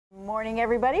Morning,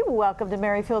 everybody. Welcome to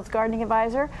Merrifield's Gardening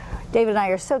Advisor. David and I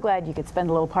are so glad you could spend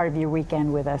a little part of your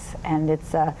weekend with us, and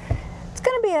it's going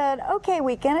to be an okay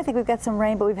weekend. I think we've got some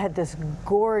rain, but we've had this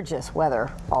gorgeous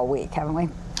weather all week, haven't we?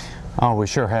 Oh, we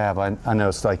sure have. I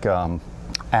noticed, like,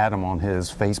 Adam on his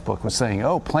Facebook was saying,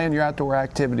 "Oh, plan your outdoor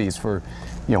activities for,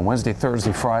 Wednesday,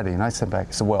 Thursday, Friday." And I said back,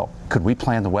 well, could we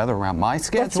plan the weather around my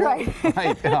schedule? That's right.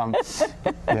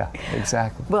 Right. Yeah,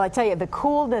 exactly. Well, I tell you, the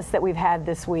coolness that we've had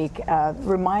this week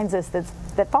reminds us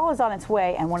that fall is on its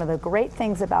way, and one of the great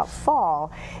things about fall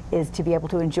is to be able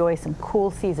to enjoy some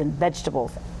cool season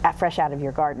vegetables fresh out of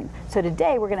your garden. So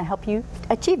today we're going to help you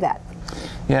achieve that.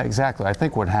 Yeah, exactly. I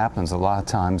think what happens a lot of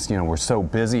times, we're so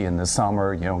busy in the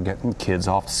summer, getting kids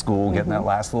off to school, getting that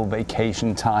last little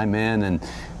vacation time in, and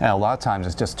a lot of times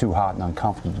it's just too hot and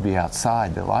uncomfortable to be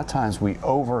outside. But a lot of times we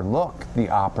overlook the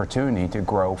opportunity to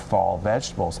grow fall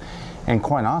vegetables. And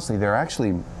quite honestly, there are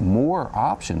actually more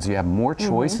options. You have more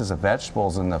choices of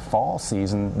vegetables in the fall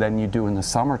season than you do in the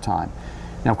summertime.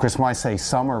 Now, of course, when I say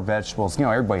summer vegetables,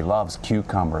 everybody loves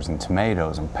cucumbers and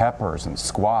tomatoes and peppers and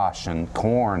squash and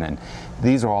corn, and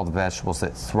these are all the vegetables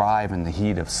that thrive in the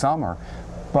heat of summer.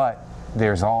 But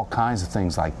there's all kinds of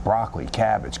things like broccoli,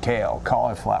 cabbage, kale,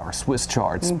 cauliflower, Swiss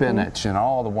chard, spinach, and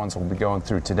all the ones we'll be going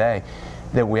through today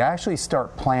that we actually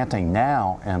start planting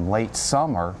now in late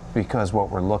summer, because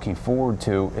what we're looking forward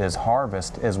to is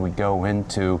harvest as we go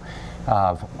into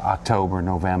October,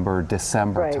 November,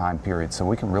 December time period. So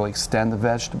we can really extend the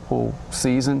vegetable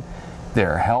season.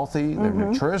 They're healthy, they're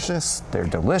nutritious, they're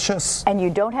delicious. And you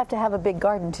don't have to have a big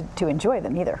garden to enjoy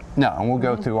them either. No, and we'll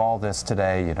go through all this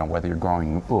today, whether you're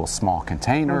growing little small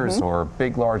containers or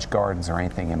big, large gardens or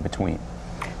anything in between.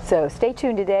 So stay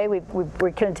tuned today. We're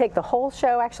going to take the whole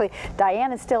show. Actually,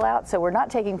 Diane is still out, so we're not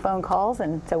taking phone calls,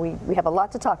 and so we have a lot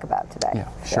to talk about today.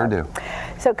 Yeah, sure do.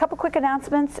 So a couple quick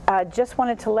announcements. Just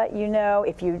wanted to let you know,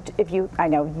 if you I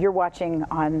know you're watching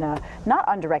on not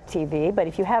on DirecTV, but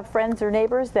if you have friends or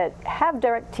neighbors that have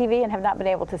DirecTV and have not been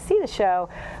able to see the show,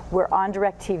 we're on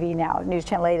DirecTV now. News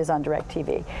Channel 8 is on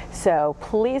DirecTV. So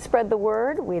please spread the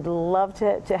word. We'd love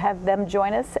to have them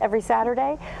join us every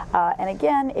Saturday. And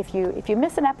again, if you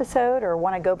miss an episode or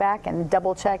want to go back and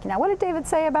double check, what did David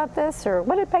say about this, or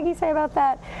what did Peggy say about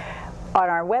that? On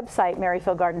our website,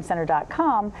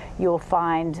 merrifieldgardencenter.com, you'll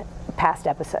find past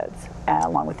episodes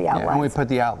along with the outlines. Yeah, and we put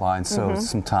the outlines, so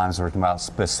sometimes we're talking about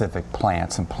specific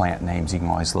plants and plant names. You can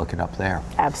always look it up there.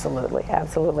 Absolutely,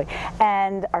 absolutely.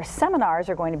 And our seminars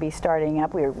are going to be starting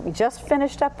up. We just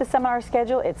finished up the seminar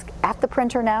schedule. It's at the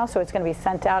printer now, so it's going to be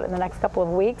sent out in the next couple of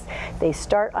weeks. They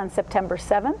start on September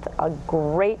 7th. A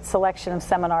great selection of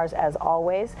seminars, as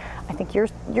always. I think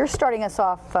you're starting us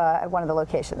off at one of the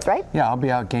locations, right? Yeah, I'll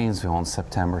be out Gainesville on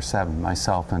September 7th.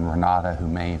 Myself and Renata, who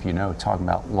many of you know, talking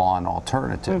about lawn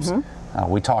alternatives.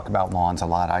 We talk about lawns a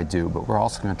lot, I do, but we're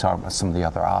also going to talk about some of the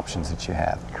other options that you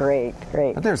have. Great,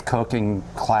 great. But there's cooking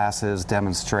classes,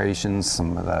 demonstrations,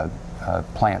 some of the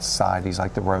plant societies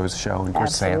like the Rose Show and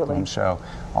Chrysanthemum Show,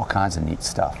 all kinds of neat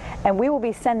stuff. And we will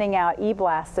be sending out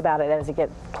e-blasts about it as it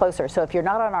gets closer. So if you're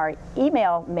not on our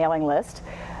email mailing list,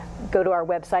 go to our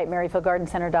website,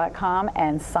 merrifieldgardencenter.com,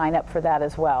 and sign up for that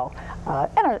as well.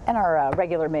 And our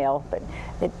regular mail, but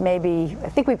it may be, I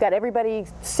think we've got everybody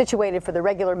situated for the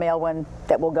regular mail one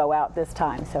that will go out this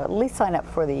time. So at least sign up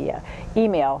for the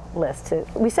email list.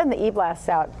 We send the e-blasts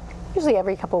out usually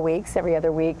every couple of weeks, every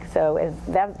other week. So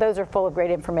those are full of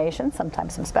great information,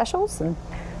 sometimes some specials, and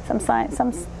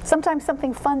sometimes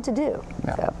something fun to do.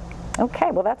 Yeah. So,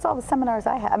 okay, well, that's all the seminars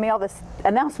I have. All the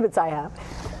announcements I have.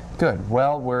 Good.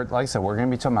 Well, like I said, we're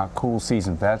going to be talking about cool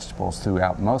season vegetables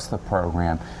throughout most of the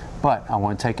program, but I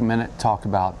want to take a minute to talk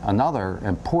about another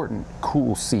important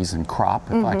cool season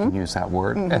crop, if I can use that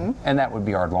word, and that would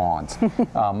be our lawns.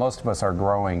 Most of us are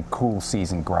growing cool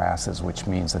season grasses, which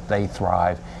means that they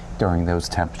thrive during those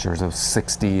temperatures of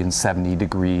 60 and 70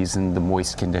 degrees and the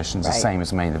moist conditions, the same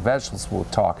as many of the vegetables we'll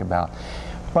talk about.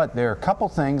 But there are a couple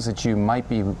things that you might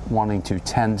be wanting to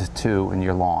tend to in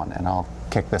your lawn, and I'll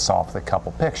kick this off with a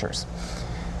couple pictures.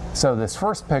 So this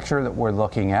first picture that we're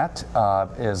looking at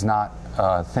is not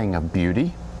a thing of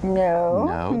beauty.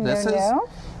 No.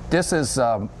 This is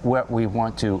what we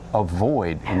want to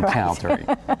avoid encountering.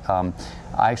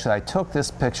 Actually, I took this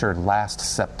picture last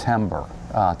September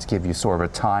to give you sort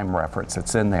of a time reference.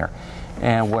 It's in there.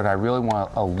 And what I really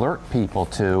want to alert people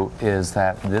to is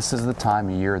that this is the time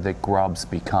of year that grubs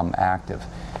become active.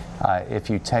 If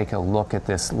you take a look at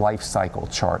this life cycle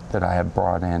chart that I have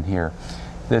brought in here,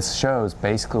 this shows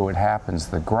basically what happens.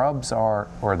 The grubs or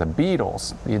the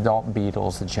beetles, the adult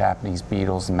beetles, the Japanese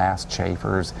beetles, masked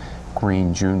chafers,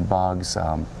 green June bugs,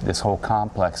 this whole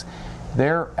complex,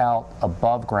 they're out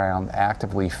above ground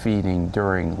actively feeding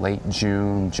during late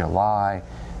June, July,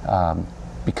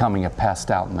 becoming a pest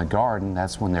out in the garden.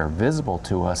 That's when they're visible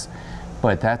to us.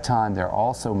 But at that time, they're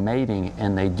also mating,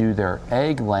 and they do their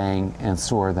egg laying in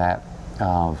sort of that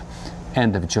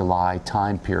end of July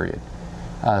time period.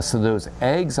 So those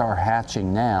eggs are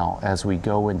hatching now as we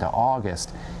go into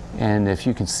August. And if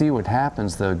you can see what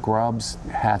happens, the grubs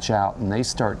hatch out and they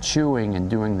start chewing and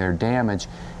doing their damage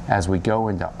as we go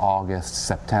into August,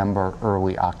 September,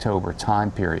 early October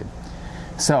time period.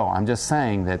 So I'm just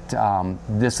saying that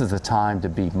this is a time to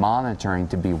be monitoring,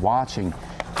 to be watching.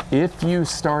 If you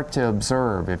start to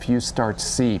observe, if you start to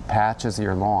see patches of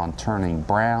your lawn turning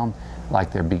brown,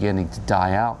 like they're beginning to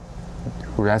die out,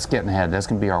 that's getting ahead. That's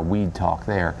going to be our weed talk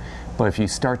there. But if you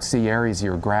start to see areas of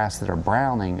your grass that are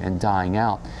browning and dying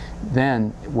out, then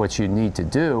what you need to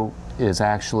do is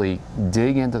actually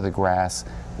dig into the grass,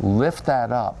 lift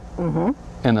that up,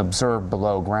 and observe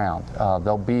below ground.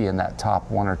 They'll be in that top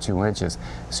 1 or 2 inches.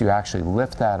 So you actually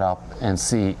lift that up and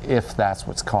see if that's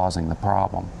what's causing the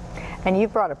problem. And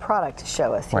you've brought a product to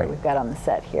show us here. Right. We've got on the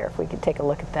set here. If we could take a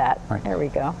look at that. Right. There we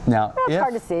go. Now, well, it's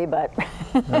hard to see, but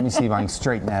let me see if I can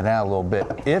straighten that out a little bit.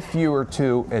 If you were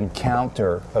to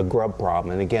encounter a grub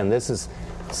problem, and again, this is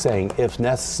saying if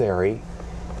necessary,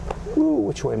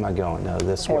 which way am I going? No,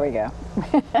 this way. There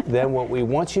we go. Then what we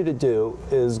want you to do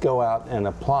is go out and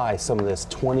apply some of this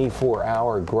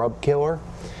 24-hour grub killer.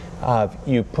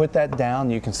 You put that down,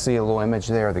 you can see a little image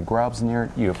there of the grubs near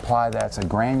it. You apply that, it's a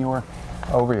granular,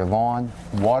 over your lawn,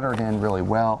 water it in really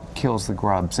well, kills the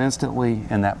grubs instantly,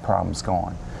 and that problem's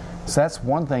gone. So that's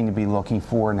one thing to be looking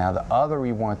for. Now the other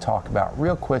we want to talk about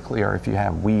real quickly are if you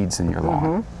have weeds in your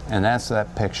lawn. And that's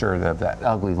that picture of that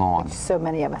ugly lawn. So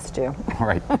many of us do.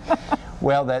 Right.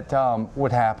 Well, that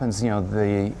what happens, you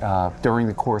know, during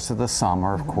the course of the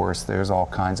summer, of course, there's all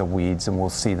kinds of weeds, and we'll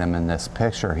see them in this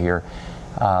picture here.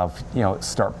 You know,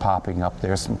 start popping up.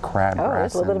 There's some crabgrass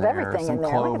there's a little bit of there, everything some in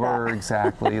there. Look at clover, that.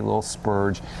 exactly, a little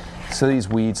spurge. So these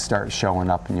weeds start showing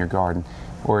up in your garden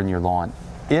or in your lawn.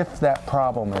 If that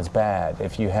problem is bad,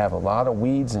 if you have a lot of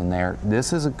weeds in there,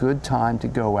 this is a good time to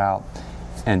go out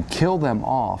and kill them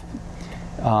off,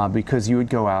 because you would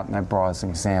go out, and I brought as an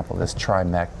example this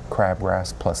Trimec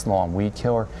crabgrass plus lawn weed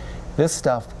killer. This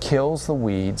stuff kills the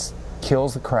weeds,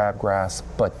 kills the crabgrass,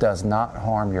 but does not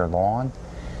harm your lawn.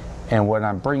 And what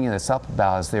I'm bringing this up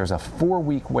about is there's a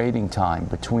 4-week waiting time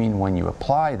between when you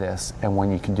apply this and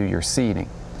when you can do your seeding.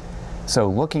 So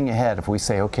looking ahead, if we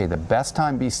say, okay, the best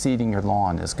time to be seeding your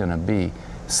lawn is going to be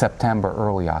September,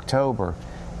 early October,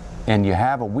 and you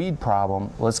have a weed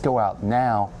problem, let's go out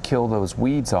now, kill those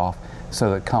weeds off,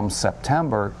 so that come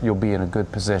September, you'll be in a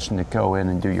good position to go in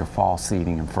and do your fall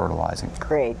seeding and fertilizing.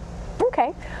 Great.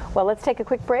 Okay. Well, let's take a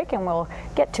quick break and we'll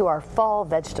get to our fall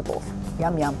vegetables.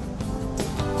 Yum, yum.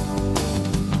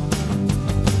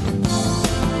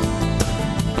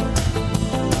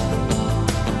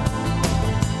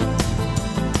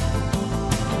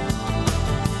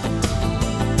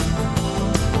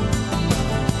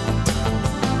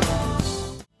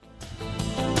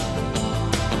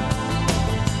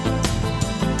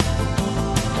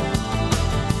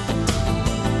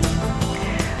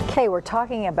 Okay, we're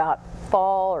talking about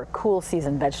fall or cool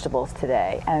season vegetables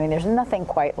today. I mean, there's nothing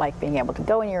quite like being able to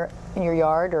go in your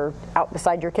yard or out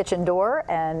beside your kitchen door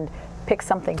and pick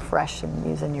something fresh and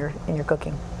use in your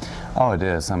cooking. Oh, it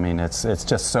is. I mean, it's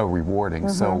just so rewarding.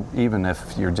 So even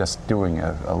if you're just doing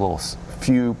a little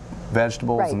few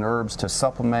vegetables and herbs to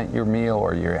supplement your meal,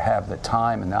 or you have the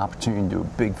time and the opportunity to do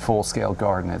a big full-scale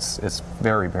garden, it's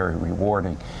very, very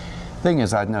rewarding. Thing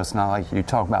is, I'd notice, not like you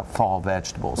talk about fall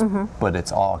vegetables, but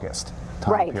it's August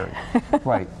time period.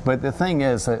 Right. But the thing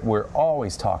is that we're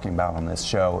always talking about on this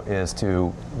show is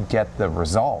to get the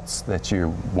results that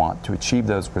you want. To achieve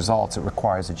those results, it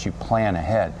requires that you plan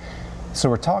ahead. So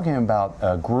we're talking about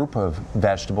a group of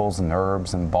vegetables and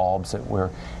herbs and bulbs that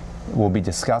we'll be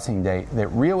discussing today that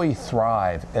really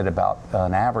thrive at about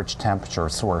an average temperature,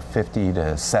 sort of 50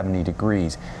 to 70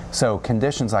 degrees. So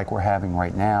conditions like we're having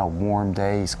right now, warm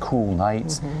days, cool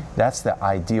nights, that's the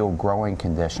ideal growing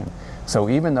condition. So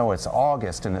even though it's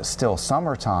August and it's still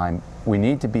summertime, we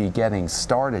need to be getting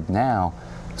started now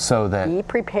so that be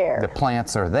prepared. The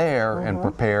plants are there and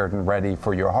prepared and ready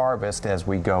for your harvest as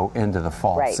we go into the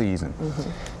fall season.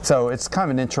 So it's kind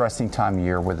of an interesting time of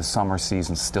year where the summer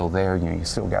season's still there. You know, you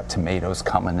still got tomatoes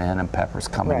coming in and peppers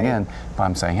coming in. But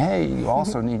I'm saying, hey, you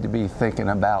also need to be thinking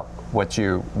about what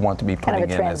you want to be putting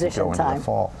in as you go into the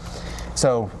fall.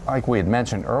 So, like we had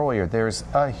mentioned earlier, there's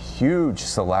a huge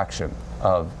selection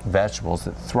of vegetables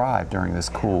that thrive during this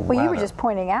cool weather. Well, you were just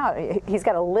pointing out, he's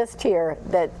got a list here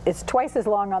that is twice as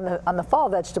long on the fall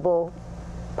vegetable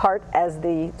part as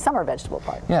the summer vegetable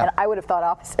part. Yeah. And I would have thought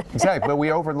opposite. Exactly, but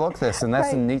we overlook this, and that's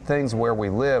Right. the neat things where we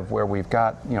live, where we've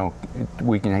got,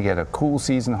 we can get a cool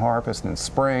season harvest in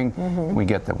spring, we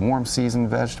get the warm season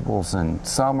vegetables in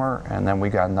summer, and then we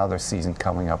got another season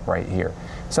coming up right here.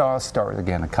 So I'll start with,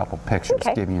 again, a couple pictures,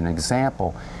 Okay. give you an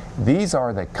example. These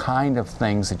are the kind of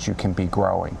things that you can be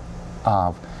growing.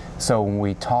 So when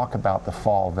we talk about the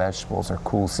fall vegetables or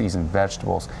cool season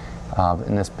vegetables,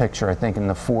 in this picture, I think in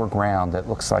the foreground, it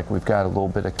looks like we've got a little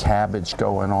bit of cabbage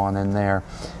going on in there.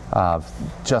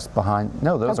 Just behind,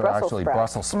 no, those are Brussels actually sprouts.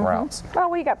 Brussels sprouts. Oh,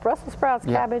 well, you got Brussels sprouts,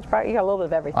 Yeah. cabbage, you got a little bit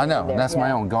of everything. I know, in there. and that's my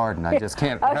Yeah. own garden. I just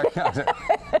can't.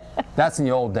 That's in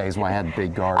the old days when I had a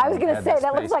big garden. I was going to Had say, the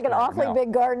that looks space like an for it. awfully No.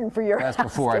 big garden for your That's house,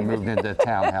 before I David. moved into a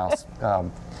townhouse.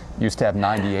 Used to have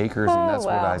 90 acres, and that's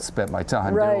what wow. I spent my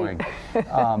time Right.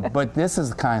 doing. But this is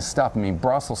the kind of stuff. I mean,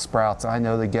 Brussels sprouts, I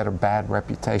know they get a bad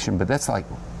reputation, but that's like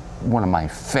one of my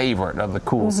favorite of the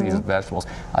cool season vegetables.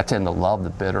 I tend to love the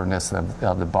bitterness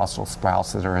of the Brussels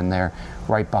sprouts that are in there.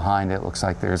 Right behind it looks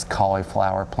like there's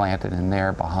cauliflower planted in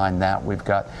there. Behind that we've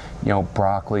got,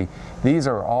 broccoli. These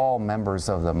are all members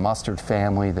of the mustard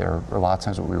family. They're a lot of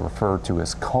times what we refer to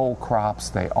as cole crops.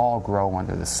 They all grow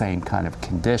under the same kind of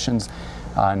conditions.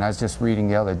 And I was just reading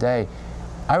the other day,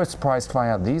 I was surprised to find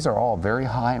out these are all very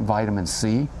high in vitamin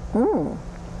C.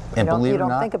 And believe You it or don't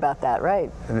not, think about that,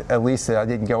 right? at least I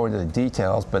didn't go into the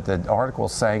details, but the article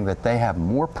is saying that they have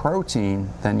more protein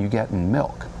than you get in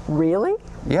milk. Really?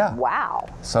 Yeah. Wow.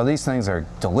 So these things are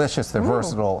delicious, they're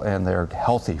versatile, and they're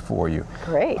healthy for you.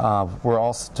 Great. We're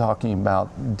also talking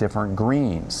about different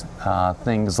greens,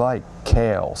 things like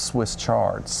kale, Swiss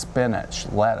chard, spinach,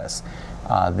 lettuce.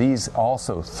 These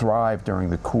also thrive during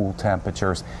the cool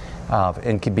temperatures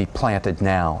and can be planted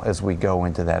now as we go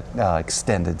into that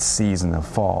extended season of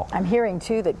fall. I'm hearing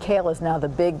too that kale is now the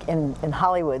big in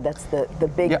Hollywood. That's the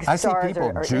big Yeah, I see stars people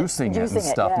are juicing it and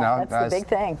stuff. Yeah, Now, that's the big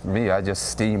thing. Me, I just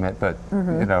steam it, but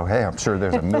hey, I'm sure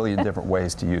there's a million different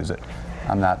ways to use it.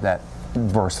 I'm not that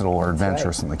versatile or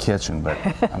adventurous in the kitchen, but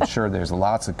I'm sure there's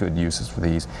lots of good uses for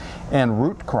these. And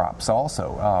root crops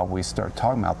also. We start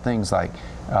talking about things like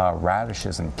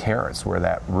radishes and carrots, where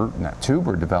that root and that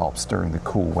tuber develops during the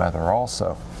cool weather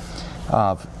also.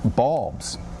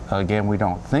 Bulbs. Again, we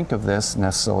don't think of this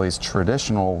necessarily as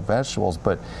traditional vegetables,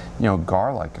 but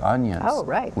garlic, onions, Oh,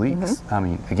 right. leeks. I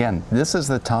mean, again, this is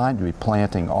the time to be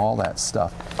planting all that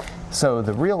stuff. So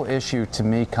the real issue to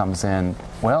me comes in,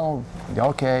 well,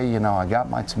 okay, I got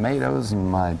my tomatoes and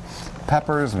my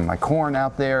peppers and my corn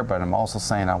out there, but I'm also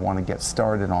saying I want to get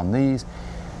started on these.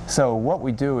 So what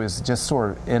we do is just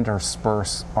sort of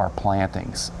intersperse our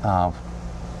plantings.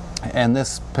 And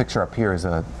this picture up here is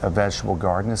a vegetable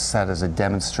garden. It's set as a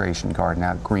demonstration garden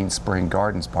out at Green Spring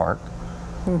Gardens Park.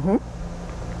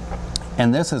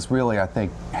 And this is really, I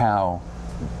think, how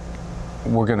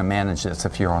we're going to manage this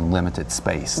if you're on limited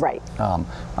space. Right.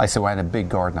 I said, when I had a big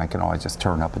garden, I can always just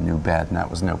turn up a new bed, and that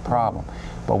was no problem.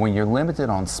 But when you're limited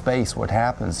on space, what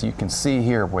happens, you can see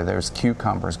here where there's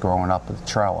cucumbers growing up with the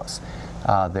trellis.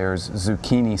 There's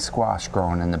zucchini squash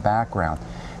growing in the background.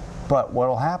 But what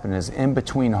will happen is in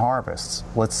between harvests,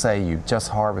 let's say you just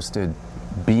harvested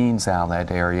beans out of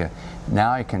that area,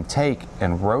 now you can take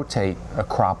and rotate a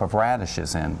crop of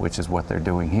radishes in, which is what they're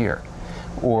doing here.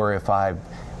 Or if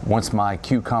once my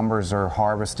cucumbers are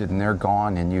harvested and they're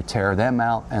gone, and you tear them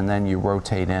out and then you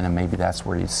rotate in, and maybe that's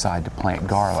where you decide to plant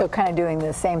garlic. So kind of doing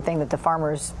the same thing that the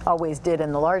farmers always did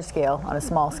in the large scale on a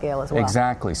small scale as well.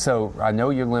 Exactly. So I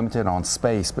know you're limited on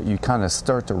space, but you kind of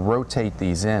start to rotate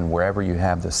these in wherever you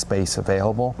have the space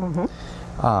available.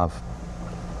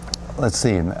 Let's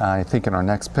see, I think in our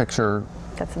next picture,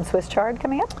 Got some Swiss chard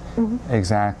coming up?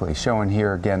 exactly, showing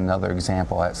here again another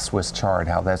example at Swiss chard,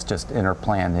 how that's just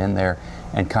interplanted in there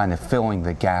and kind of filling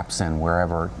the gaps in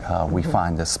wherever we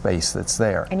find the space that's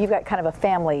there. And you've got kind of a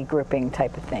family grouping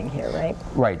type of thing here, right?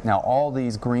 Right, now all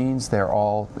these greens, they're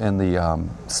all in the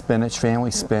spinach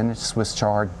family, spinach, Swiss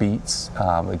chard, beets,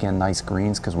 again nice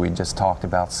greens because we just talked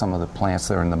about some of the plants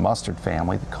that are in the mustard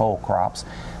family, the cole crops.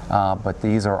 But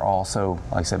these are also,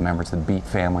 like I said, members of the beet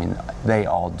family, and they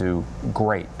all do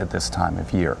great at this time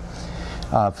of year.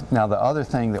 Now the other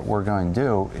thing that we're going to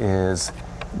do is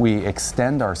we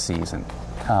extend our season.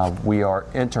 We are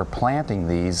interplanting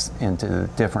these into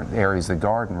different areas of the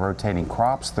garden, rotating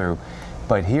crops through.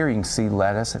 But here you can see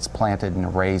lettuce, it's planted in a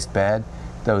raised bed.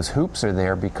 those hoops are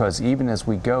there because even as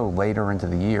we go later into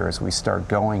the year, as we start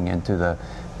going into the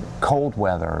cold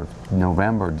weather,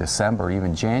 November, December,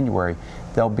 even January,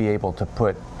 they'll be able to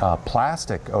put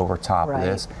plastic over top of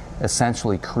this,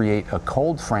 essentially create a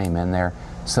cold frame in there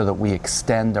so that we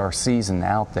extend our season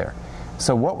out there.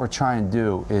 So what we're trying to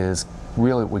do is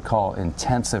really what we call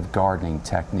intensive gardening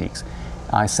techniques.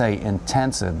 I say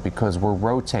intensive because we're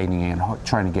rotating and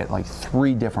trying to get like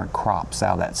 3 different crops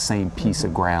out of that same piece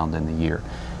of ground in the year.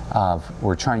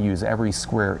 We're trying to use every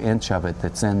square inch of it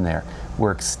that's in there.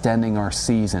 We're extending our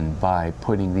season by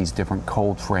putting these different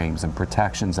cold frames and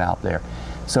protections out there.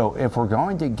 So if we're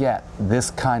going to get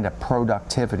this kind of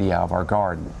productivity out of our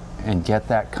garden and get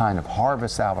that kind of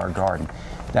harvest out of our garden,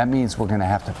 that means we're going to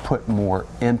have to put more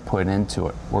input into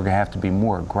it. We're going to have to be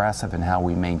more aggressive in how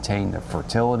we maintain the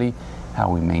fertility, how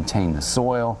we maintain the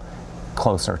soil,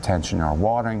 closer attention to our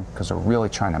watering, because we're really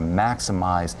trying to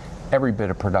maximize every bit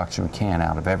of production we can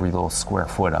out of every little square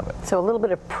foot of it. So a little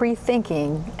bit of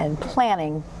pre-thinking and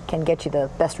planning can get you the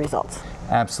best results.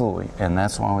 Absolutely, and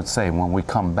that's what I would say. When we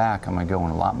come back, I'm going to go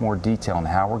in a lot more detail on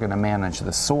how we're going to manage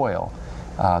the soil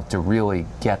to really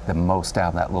get the most out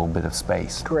of that little bit of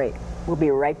space. Great. We'll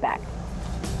be right back.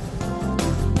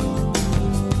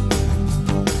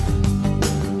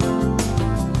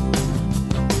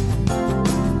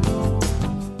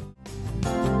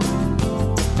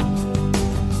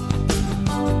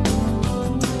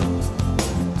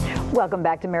 Welcome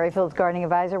back to Merrifield's Gardening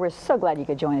Advisor. We're so glad you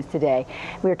could join us today.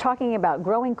 We're talking about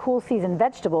growing cool season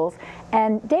vegetables,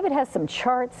 and David has some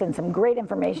charts and some great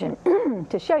information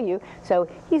to show you. So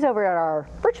he's over at our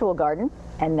virtual garden,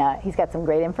 and he's got some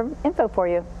great info for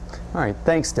you. All right,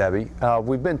 thanks, Debbie.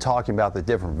 We've been talking about the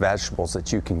different vegetables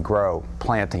that you can grow,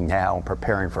 planting now and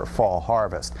preparing for fall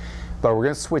harvest. But we're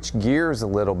going to switch gears a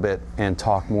little bit and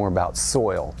talk more about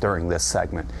soil during this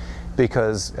segment.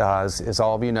 Because as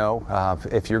all of you know,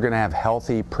 if you're going to have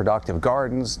healthy, productive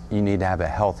gardens, you need to have a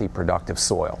healthy, productive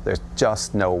soil. There's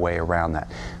just no way around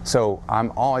that. So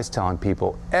I'm always telling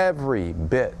people every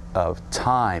bit of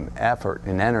time, effort,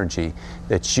 and energy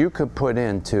that you could put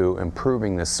into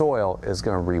improving the soil is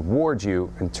going to reward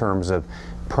you in terms of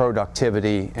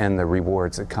productivity and the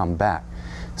rewards that come back.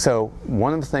 So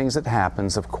one of the things that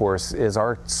happens, of course, is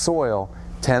our soil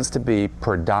tends to be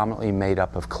predominantly made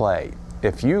up of clay.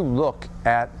 If you look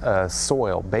at a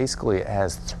soil, basically it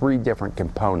has 3 different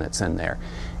components in there,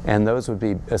 and those would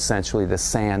be essentially the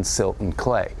sand, silt, and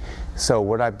clay. So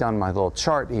what I've done in my little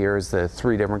chart here is the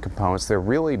 3 different components. They're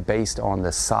really based on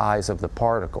the size of the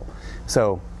particle.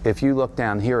 So if you look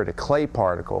down here at a clay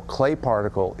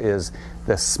particle is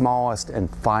the smallest and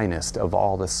finest of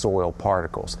all the soil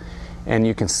particles. And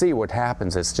you can see what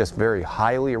happens. It's just very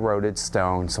highly eroded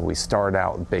stone. So we start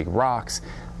out with big rocks.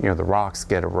 You know, the rocks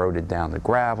get eroded down to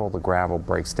gravel. The gravel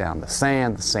breaks down to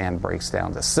sand. The sand breaks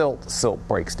down to silt. The silt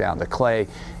breaks down to clay.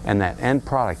 And that end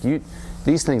product,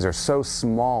 these things are so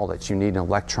small that you need an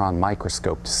electron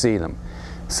microscope to see them.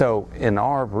 So in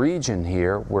our region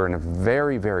here, we're in a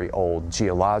very, very old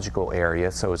geological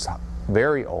area. So it's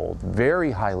very old, very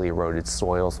highly eroded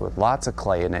soils with lots of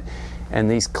clay in it. And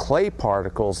these clay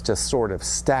particles just sort of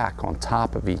stack on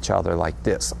top of each other like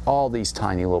this, all these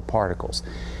tiny little particles.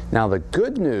 Now the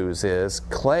good news is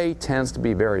clay tends to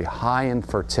be very high in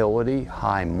fertility,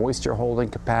 high moisture holding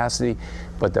capacity,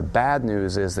 but the bad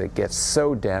news is it gets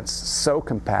so dense, so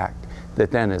compact,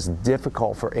 that then it's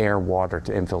difficult for air and water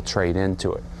to infiltrate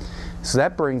into it. So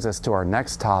that brings us to our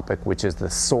next topic, which is the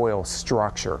soil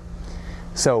structure.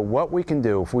 So what we can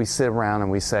do if we sit around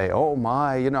and we say, oh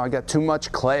my, you know, I got too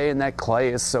much clay and that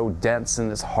clay is so dense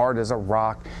and as hard as a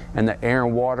rock and the air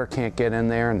and water can't get in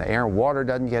there and the air and water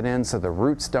doesn't get in so the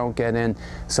roots don't get in.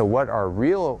 So what our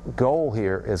real goal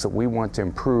here is that we want to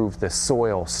improve the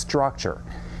soil structure.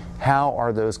 How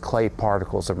are those clay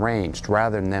particles arranged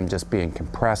rather than them just being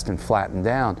compressed and flattened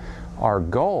down? Our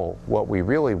goal, what we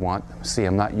really want, see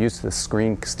I'm not used to the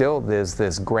screen still, is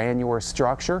this granular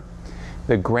structure.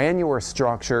 The granular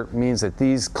structure means that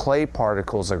these clay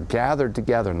particles are gathered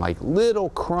together in like little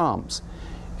crumbs.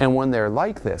 And when they're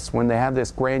like this, when they have this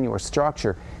granular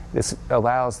structure, this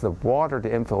allows the water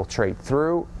to infiltrate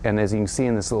through, and as you can see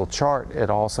in this little chart, it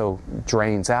also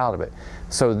drains out of it.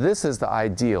 So this is the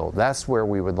ideal. That's where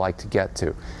we would like to get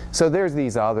to. So there's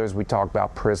these others. We talk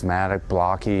about prismatic,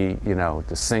 blocky, you know,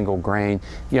 the single grain.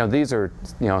 You know, these are,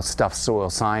 you know, stuff soil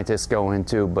scientists go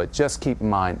into, but just keep in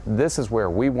mind, this is where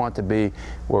we want to be,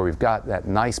 where we've got that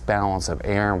nice balance of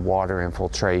air and water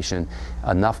infiltration,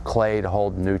 enough clay to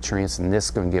hold nutrients, and this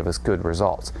is going to give us good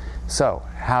results. So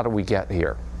how do we get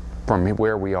here from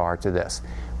where we are to this?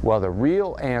 Well, the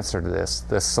real answer to this,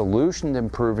 the solution to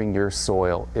improving your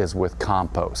soil, is with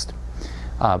compost.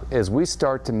 As we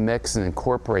start to mix and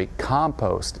incorporate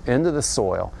compost into the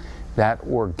soil, that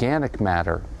organic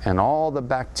matter and all the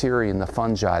bacteria and the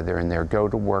fungi that are in there go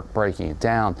to work breaking it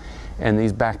down. And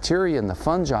these bacteria and the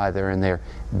fungi that are in there,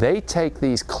 they take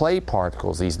these clay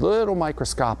particles, these little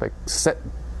microscopic,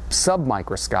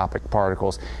 submicroscopic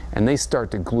particles, and they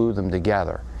start to glue them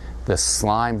together. The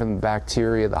slime from the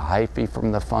bacteria, the hyphae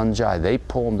from the fungi, they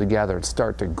pull them together and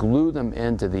start to glue them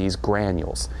into these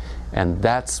granules. And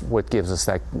that's what gives us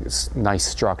that nice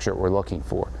structure we're looking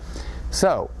for.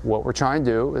 So what we're trying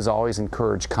to do is always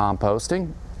encourage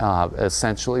composting.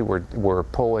 Essentially, we're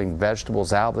pulling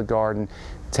vegetables out of the garden,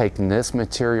 taking this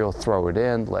material, throw it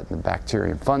in, letting the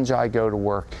bacteria and fungi go to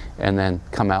work, and then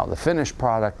come out with the finished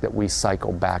product that we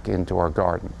cycle back into our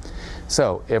garden.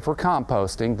 So if we're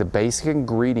composting, the basic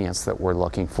ingredients that we're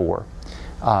looking for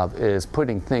is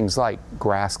putting things like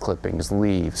grass clippings,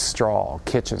 leaves, straw,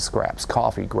 kitchen scraps,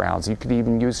 coffee grounds. You could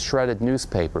even use shredded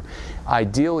newspaper.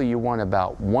 Ideally, you want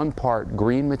about 1 part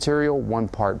green material, 1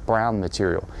 part brown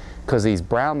material, because these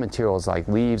brown materials like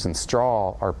leaves and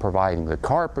straw are providing the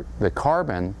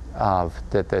carbon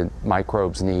that the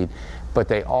microbes need, but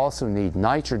they also need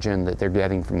nitrogen that they're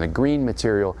getting from the green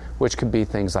material, which could be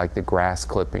things like the grass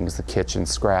clippings, the kitchen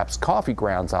scraps. Coffee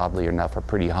grounds, oddly enough, are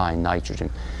pretty high in nitrogen.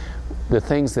 The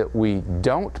things that we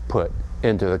don't put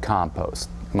into the compost,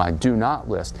 my do not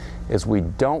list, is we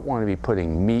don't want to be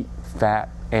putting meat, fat,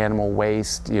 animal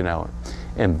waste,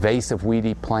 invasive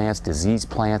weedy plants, diseased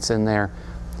plants in there.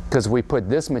 Because if we put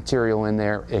this material in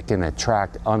there, it can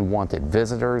attract unwanted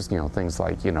visitors, things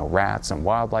like, rats and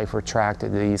wildlife are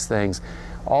attracted to these things.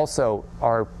 Also,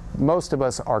 most of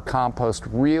us, our compost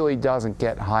really doesn't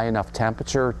get high enough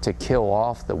temperature to kill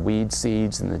off the weed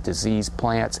seeds and the diseased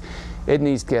plants. It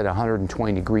needs to get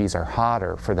 120 degrees or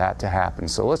hotter for that to happen.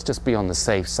 So let's just be on the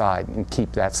safe side and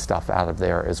keep that stuff out of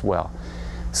there as well.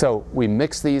 So we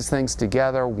mix these things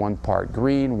together, 1 part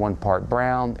green, 1 part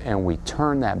brown, and we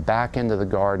turn that back into the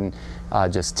garden,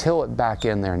 just till it back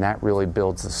in there, and that really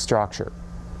builds the structure.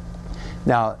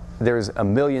 Now, there's a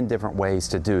million different ways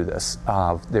to do this.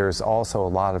 There's also a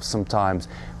lot of, sometimes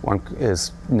one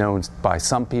is known by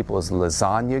some people as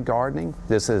lasagna gardening.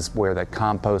 This is where the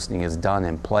composting is done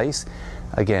in place.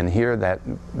 Again, here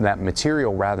that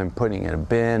material, rather than putting it in a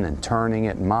bin and turning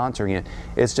it and monitoring it,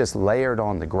 it's just layered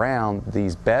on the ground.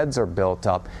 These beds are built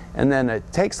up, and then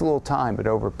it takes a little time, but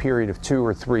over a period of 2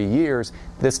 or 3 years,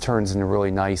 this turns into really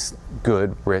nice,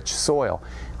 good, rich soil.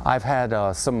 I've had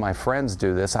some of my friends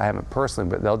do this. I haven't personally,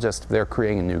 but they're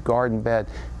creating a new garden bed.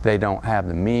 They don't have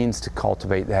the means to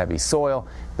cultivate the heavy soil.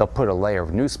 They'll put a layer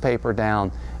of newspaper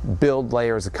down, build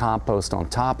layers of compost on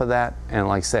top of that, and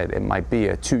like I said, it might be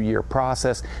a 2-year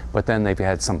process, but then they've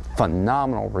had some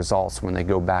phenomenal results when they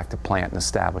go back to plant and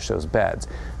establish those beds.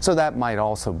 So that might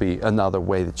also be another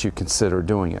way that you consider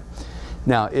doing it.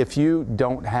 Now, if you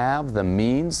don't have the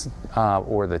means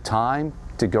or the time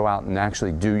to go out and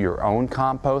actually do your own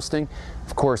composting,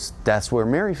 of course, that's where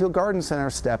Merrifield Garden Center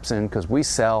steps in, because we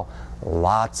sell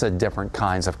lots of different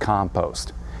kinds of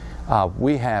compost.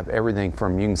 We have everything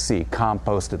from, you can see,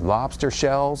 composted lobster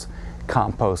shells,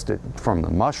 composted from the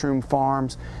mushroom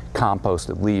farms,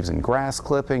 composted leaves and grass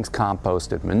clippings,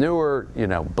 composted manure,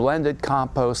 blended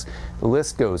compost. The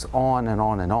list goes on and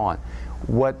on and on.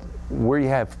 What we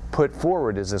have put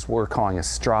forward is this we're calling a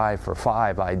Strive for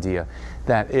 5 idea,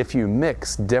 that if you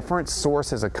mix different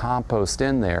sources of compost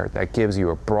in there, that gives you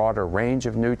a broader range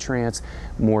of nutrients,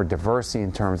 more diversity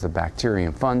in terms of bacteria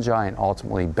and fungi, and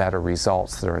ultimately better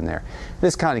results that are in there.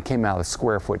 This kind of came out of the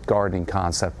square foot gardening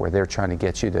concept, where they're trying to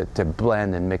get you to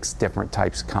blend and mix different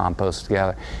types of compost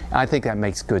together. And I think that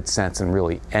makes good sense in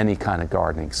really any kind of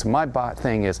gardening. So my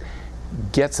thing is,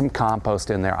 get some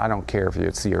compost in there. I don't care if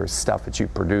it's your stuff that you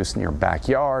produce in your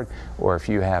backyard, or if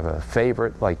you have a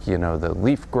favorite like the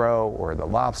leaf grow or the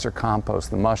lobster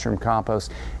compost, the mushroom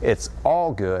compost. It's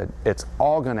all good. It's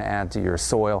all going to add to your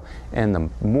soil, and the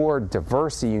more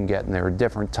diversity you can get in there,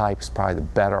 different types, probably the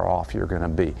better off you're going to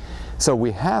be. So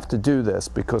we have to do this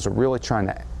because we're really trying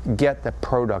to get the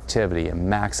productivity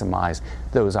and maximize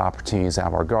those opportunities out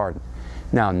of our garden.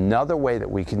 Now, another way that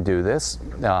we can do this,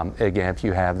 again, if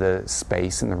you have the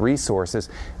space and the resources,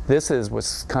 this is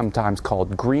what's sometimes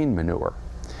called green manure.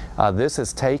 This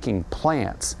is taking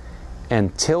plants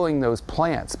and tilling those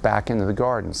plants back into the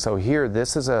garden. So here,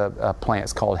 this is a plant,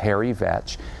 it's called hairy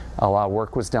vetch. A lot of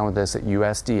work was done with this at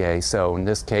USDA. So in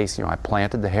this case, I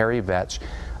planted the hairy vetch,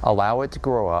 allow it to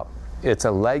grow up. It's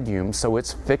a legume, so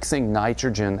it's fixing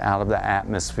nitrogen out of the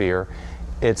atmosphere.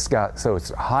 So it's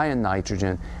high in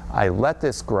nitrogen. I let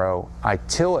this grow, I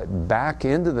till it back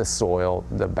into the soil,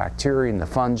 the bacteria and the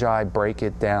fungi break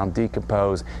it down,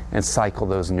 decompose, and cycle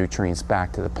those nutrients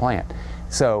back to the plant.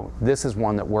 So this is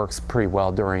one that works pretty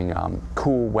well during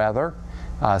cool weather.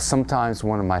 Sometimes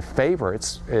one of my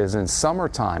favorites is in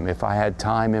summertime. If I had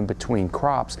time in between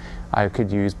crops, I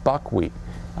could use buckwheat.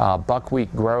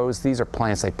 Buckwheat grows. These are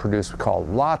plants they produce called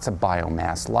lots of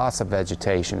biomass, lots of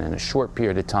vegetation in a short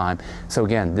period of time. So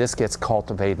again, this gets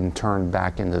cultivated and turned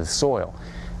back into the soil.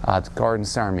 The garden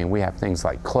center, I mean, we have things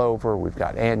like clover, we've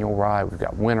got annual rye, we've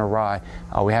got winter rye,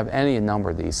 we have any number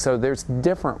of these. So there's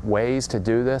different ways to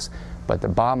do this, but the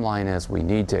bottom line is we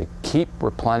need to keep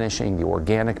replenishing the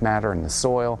organic matter in the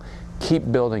soil,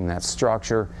 keep building that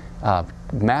structure,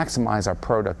 maximize our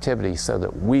productivity so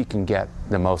that we can get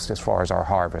the most as far as our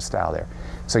harvest out there.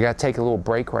 So I got to take a little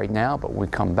break right now, but when we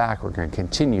come back, we're going to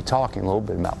continue talking a little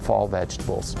bit about fall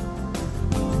vegetables.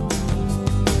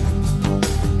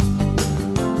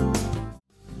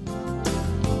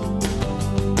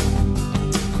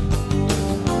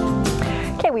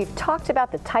 We've talked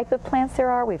about the type of plants there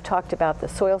are. We've talked about the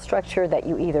soil structure that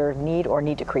you either need or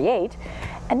need to create.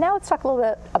 And now let's talk a little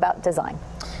bit about design.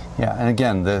 Yeah, and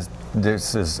again,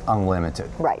 this is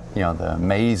unlimited. Right. You know, the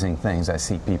amazing things I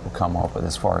see people come up with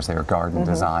as far as their garden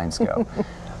designs go.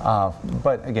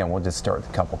 But again, we'll just start with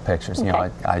a couple pictures. You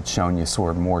know, I'd shown you sort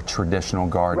of more traditional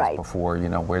gardens before, you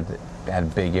know, where they had a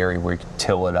big area where you could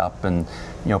till it up and,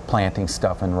 you know, planting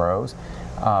stuff in rows.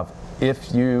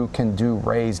 If you can do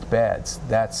raised beds,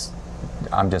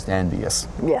 I'm just envious.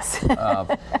 Yes.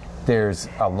 There's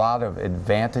a lot of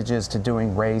advantages to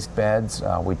doing raised beds.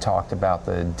 We talked about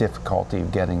the difficulty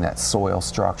of getting that soil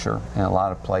structure in a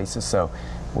lot of places. So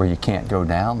where you can't go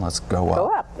down, let's go up.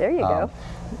 Go up, there you go.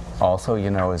 Also,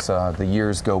 you know, as the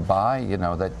years go by, you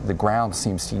know, that the ground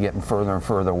seems to be getting further and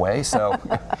further away. So,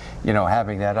 you know,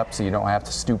 having that up so you don't have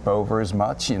to stoop over as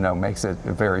much, you know, makes it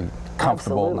a very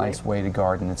comfortable, nice way to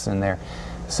garden that's in there.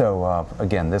 So,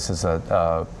 again, this is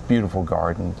a beautiful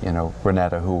garden. You know,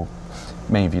 Renetta, who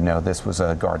many of you know, this was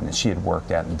a garden that she had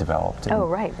worked at and developed. And, oh,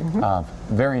 right.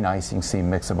 very nice. You can see a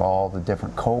mix of all the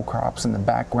different cold crops in the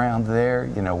background there,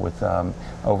 you know, with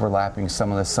overlapping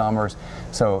some of the summers.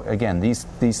 So again, these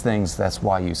things, that's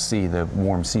why you see the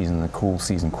warm season and the cool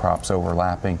season crops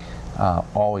overlapping,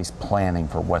 always planning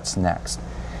for what's next.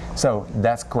 So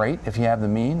that's great if you have the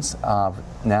means.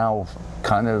 Now,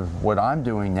 kind of what I'm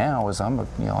doing now is like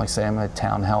I say, I'm a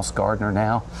townhouse gardener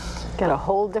now. Got a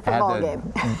whole different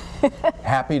ballgame.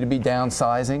 Happy to be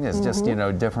downsizing. It's just, you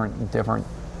know, different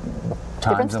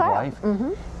times of life.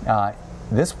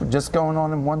 This just going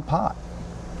on in one pot.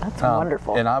 That's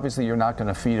wonderful. And obviously you're not going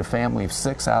to feed a family of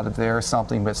 6 out of there or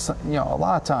something, but you know, a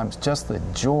lot of times just the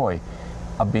joy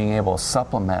of being able to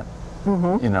supplement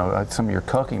you know, some of your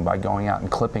cooking by going out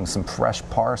and clipping some fresh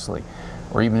parsley,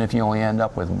 or even if you only end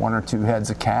up with 1 or 2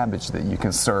 heads of cabbage that you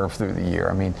can serve through the year.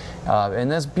 I mean, and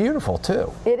that's beautiful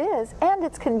too. It is, and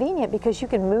it's convenient because you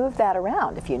can move that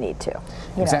around if you need to.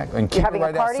 Exactly, and keep you're having it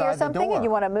right a party outside or something, the door. and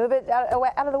you want to move it out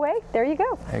of the way. There you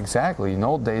go. Exactly. In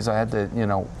old days, I had to, you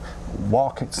know,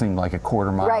 walk. It seemed like a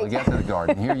quarter mile to get to the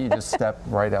garden. Here, you just step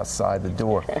right outside the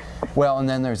door. Well, and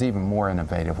then there's even more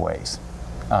innovative ways.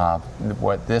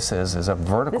 What this is a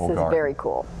vertical garden. This is very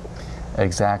cool.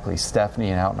 Exactly.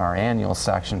 Stephanie, out in our annual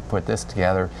section, put this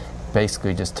together.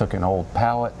 Basically just took an old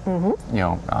pallet, you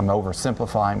know, I'm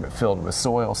oversimplifying, but filled with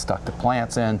soil, stuck the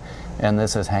plants in, and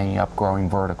this is hanging up, growing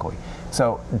vertically.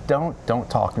 So don't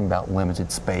talking about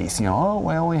limited space, you know, oh,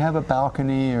 well, we have a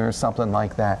balcony or something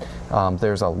like that.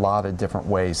 There's a lot of different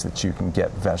ways that you can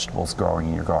get vegetables growing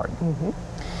in your garden.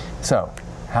 So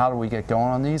how do we get going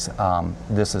on these?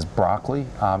 This is broccoli,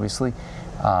 obviously.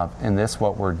 In this,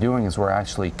 what we're doing is we're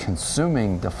actually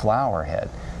consuming the flower head.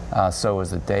 So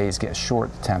as the days get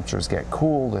short, the temperatures get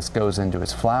cool, this goes into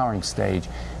its flowering stage.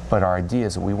 But our idea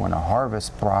is that we want to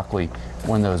harvest broccoli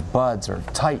when those buds are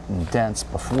tight and dense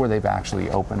before they've actually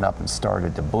opened up and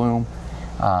started to bloom.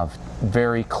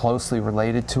 Very closely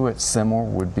related to it, similar,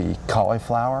 would be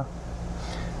cauliflower.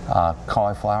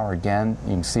 Cauliflower, again,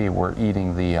 you can see we're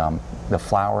eating the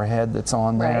flower head that's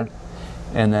on there. Right.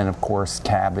 And then, of course,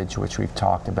 cabbage, which we've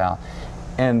talked about.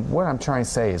 And what I'm trying to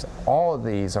say is all of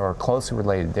these are closely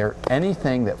related. They're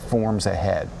anything that forms a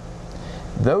head.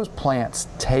 Those plants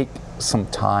take some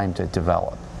time to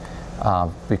develop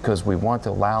because we want to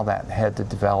allow that head to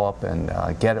develop and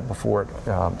get it before it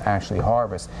actually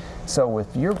harvests. So if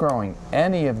you're growing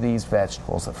any of these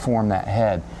vegetables that form that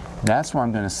head, that's where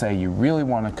I'm going to say you really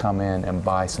want to come in and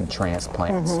buy some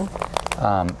transplants.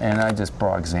 And I just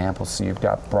brought examples. So you've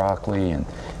got broccoli and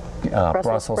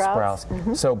Brussels sprouts.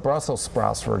 So Brussels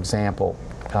sprouts, for example,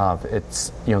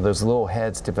 it's, you know, those little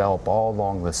heads develop all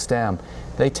along the stem.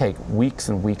 They take weeks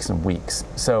and weeks and weeks.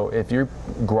 So if you're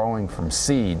growing from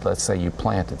seed, let's say you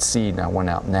planted seed and I went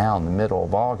out now in the middle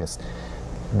of August,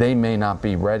 they may not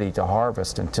be ready to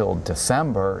harvest until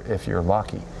December if you're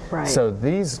lucky. Right. So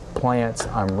these plants,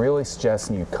 I'm really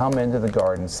suggesting you come into the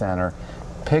garden center,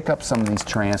 pick up some of these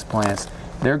transplants.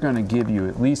 They're going to give you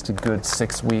at least a good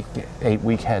 6-week,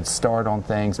 8-week head start on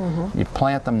things. You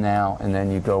plant them now and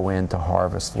then you go in to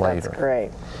harvest later. That's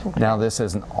great. Now this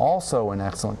is also an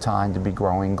excellent time to be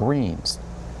growing greens.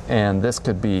 And this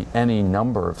could be any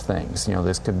number of things. You know,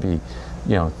 this could be,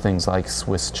 you know, things like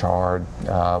Swiss chard,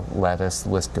 lettuce, the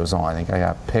list goes on. I think I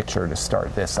got a picture to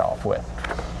start this off with.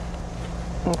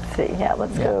 Let's see, yeah,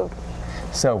 let's go.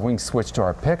 So if we can switch to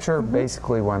our picture,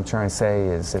 basically what I'm trying to say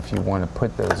is if you want to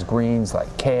put those greens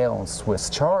like kale and Swiss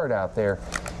chard out there,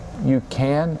 you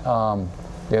can.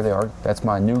 There they are. That's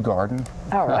my new garden.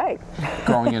 All right.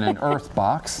 Growing in an earth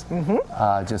box.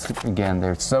 Just again,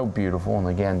 they're so beautiful, and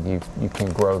again, you can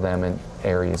grow them in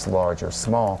areas large or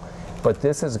small. But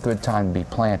this is a good time to be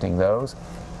planting those.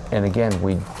 And again,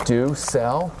 we do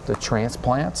sell the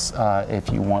transplants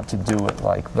if you want to do it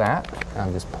like that.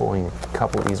 I'm just pulling a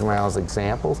couple of these around as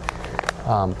examples.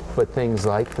 But things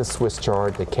like the Swiss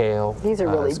chard, the kale. These are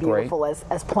really beautiful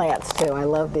as plants too. I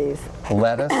love these.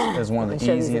 Lettuce is one of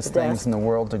the easiest things in the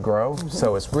world to grow.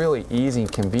 So it's really easy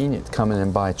and convenient to come in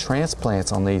and buy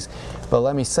transplants on these. But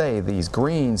let me say, these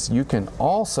greens you can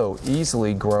also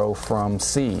easily grow from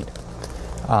seed.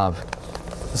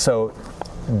 So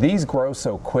these grow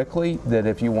so quickly that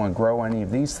if you want to grow any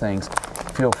of these things,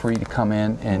 feel free to come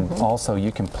in, and also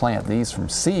you can plant these from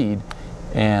seed,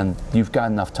 and you've got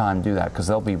enough time to do that because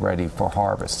they'll be ready for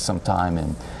harvest sometime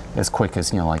in as quick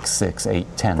as, you know, like 6, 8,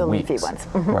 10 the weeks. leafy ones.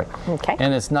 Right. Okay.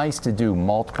 And it's nice to do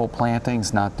multiple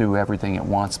plantings, not do everything at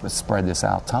once, but spread this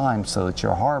out time so that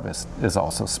your harvest is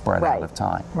also spread out of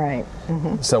time. Right.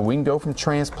 So we can go from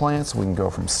transplants, we can go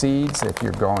from seeds if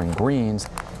you're growing greens,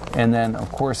 and then of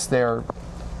course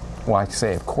well, I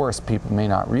say of course, people may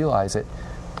not realize it,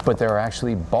 but there are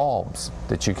actually bulbs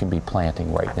that you can be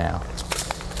planting right now.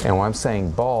 And when I'm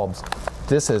saying bulbs,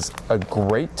 this is a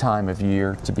great time of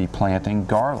year to be planting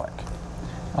garlic.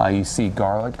 You see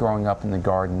garlic growing up in the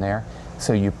garden there.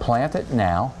 So you plant it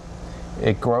now.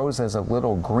 It grows as a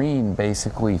little green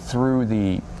basically through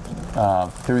the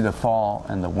fall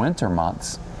and the winter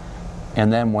months.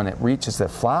 And then when it reaches the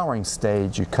flowering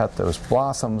stage, you cut those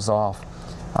blossoms off.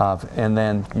 And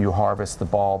then you harvest the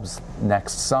bulbs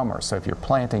next summer. So if you're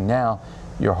planting now,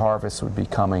 your harvest would be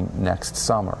coming next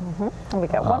summer. And we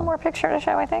got one more picture to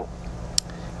show, I think.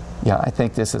 Yeah, I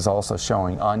think this is also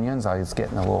showing onions. I was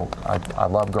getting a little, I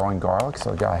love growing garlic,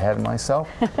 so I got ahead of myself.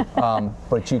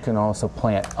 But you can also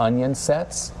plant onion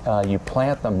sets. You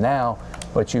plant them now,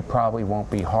 but you probably won't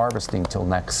be harvesting till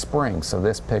next spring. So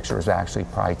this picture is actually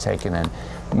probably taken in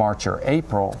March or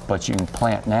April, but you can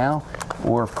plant now,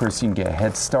 or of course you can get a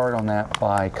head start on that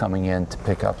by coming in to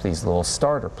pick up these little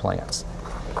starter plants.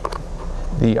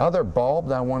 The other bulb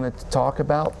that I wanted to talk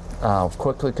about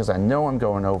quickly, because I know I'm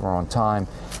going over on time,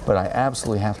 but I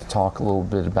absolutely have to talk a little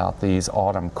bit about these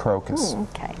autumn crocus.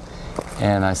 Okay.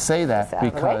 And I say that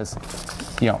because,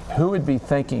 you know, who would be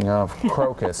thinking of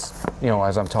crocus, you know,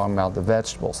 as I'm talking about the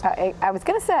vegetables? I was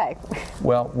going to say.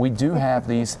 Well, we do have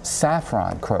these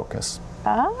saffron crocus.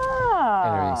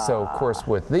 So, of course,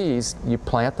 with these, you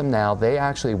plant them now. They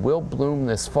actually will bloom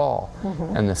this fall.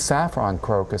 And the saffron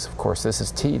crocus, of course, this is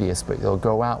tedious, but you'll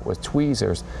go out with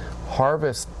tweezers,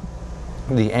 harvest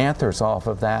the anthers off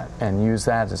of that, and use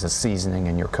that as a seasoning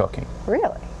in your cooking.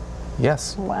 Really?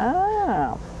 Yes.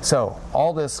 Wow. So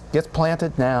all this gets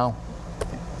planted now.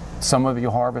 Some of you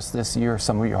harvest this year,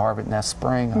 some of you harvest next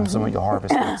spring, some of you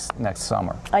harvest next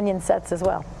summer. Onion sets as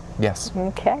well. Yes.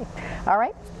 Okay. All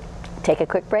right. Take a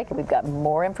quick break and we've got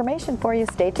more information for you.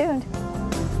 Stay tuned.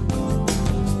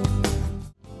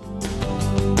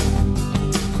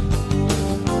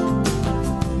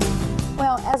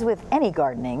 Well, as with any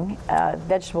gardening,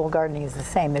 vegetable gardening is the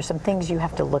same. There's some things you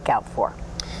have to look out for.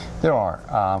 There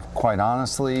are. Quite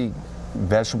honestly,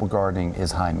 vegetable gardening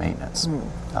is high maintenance.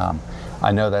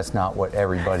 I know that's not what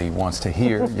everybody wants to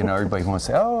hear. You know, everybody wants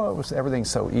to say, oh, everything's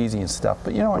so easy and stuff.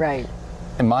 But you know what? Right.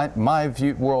 In my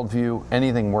worldview,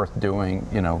 anything worth doing,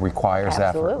 you know, requires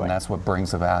effort, and that's what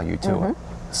brings the value to it.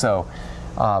 So,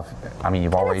 I mean,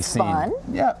 you've already seen. Fun.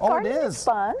 Yeah. Oh, Gardening it is is.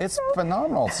 fun. It's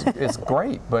phenomenal. It's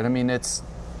great, but I mean, it's.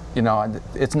 You know,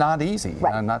 it's not easy.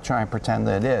 Right. I'm not trying to pretend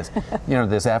that it is. You know,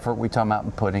 this effort we talk about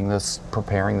in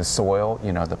preparing the soil,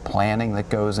 you know, the planning that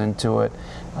goes into it.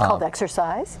 Called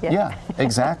exercise. Yeah,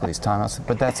 exactly. It's time,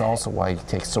 but that's also why you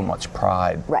take so much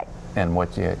pride. Right. and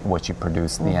what you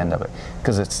produce at the end of it,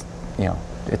 because it's, you know,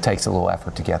 it takes a little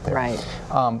effort to get there. Right.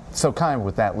 So kind of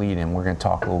with that lead in, we're going to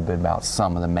talk a little bit about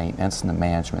some of the maintenance and the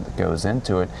management that goes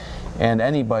into it. And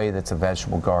anybody that's a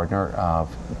vegetable gardener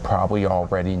probably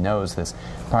already knows this.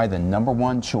 Probably the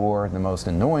 #1 chore, the most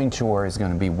annoying chore, is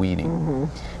going to be weeding.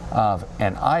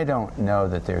 And I don't know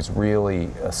that there's really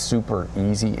a super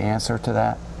easy answer to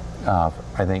that.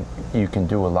 I think you can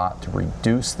do a lot to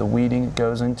reduce the weeding that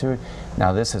goes into it.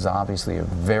 Now, this is obviously a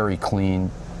very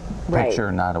clean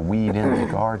picture, not a weed in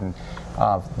the garden.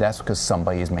 That's because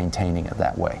somebody is maintaining it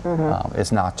that way.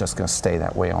 It's not just going to stay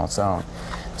that way on its own.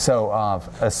 So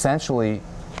essentially,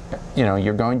 you know,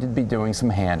 you're going to be doing some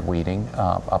hand weeding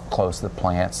up close to the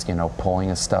plants, you know, pulling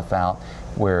the stuff out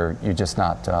where you're just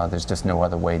not, there's just no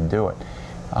other way to do it.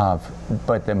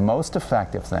 But the most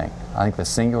effective thing, I think the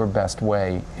singular best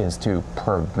way, is to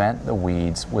prevent the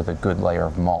weeds with a good layer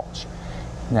of mulch.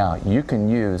 Now, you can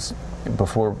use,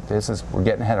 before, we're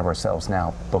getting ahead of ourselves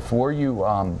now, before you,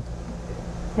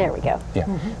 there we go.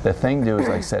 Yeah, the thing to do is,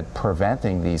 like I said,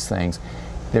 preventing these things.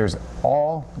 There's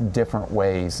all different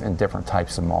ways and different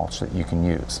types of mulch that you can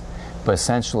use. But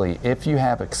essentially, if you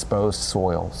have exposed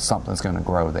soil, something's going to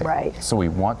grow there. Right. So we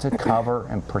want to cover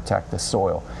and protect the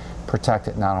soil. Protect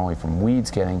it not only from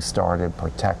weeds getting started,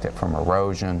 protect it from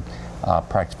erosion,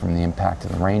 protect it from the impact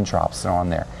of the raindrops that are on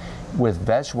there. With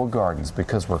vegetable gardens,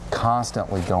 because we're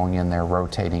constantly going in there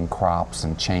rotating crops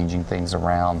and changing things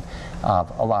around,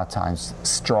 a lot of times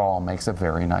straw makes a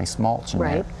very nice mulch in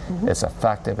there. It's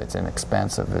effective, it's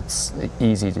inexpensive, it's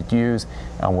easy to use.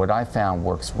 And what I found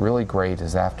works really great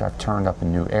is after I've turned up a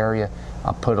new area,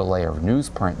 I'll put a layer of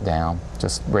newsprint down,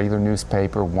 just regular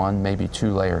newspaper, 1, maybe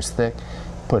 2 layers thick,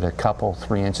 put a couple,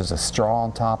 3 inches of straw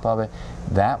on top of it.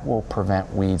 That will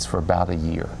prevent weeds for about a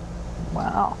year.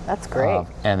 Wow, that's great.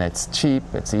 And it's cheap,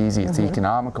 it's easy, it's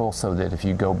economical, so that if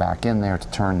you go back in there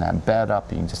to turn that bed up,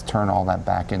 you can just turn all that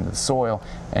back into the soil,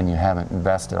 and you haven't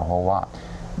invested a whole lot.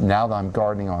 Now that I'm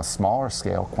gardening on a smaller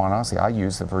scale, quite honestly, I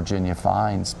use the Virginia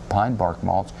Fines pine bark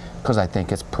mulch because I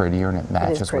think it's prettier and it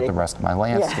matches with the rest of my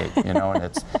landscape. You know, and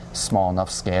it's small enough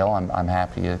scale. I'm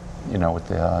happy to, you know, with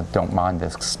the don't mind the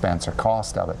expense or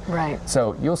cost of it. Right.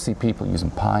 So you'll see people using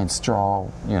pine straw,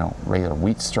 you know, regular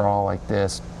wheat straw like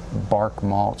this, bark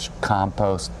mulch,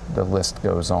 compost, the list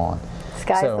goes on.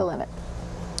 Sky's the limit.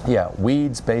 Yeah,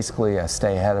 weeds, basically I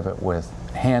stay ahead of it with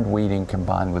hand weeding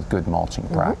combined with good mulching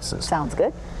practices. Sounds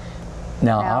good.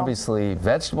 Now, obviously,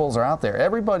 vegetables are out there.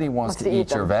 Everybody wants to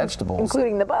eat your vegetables.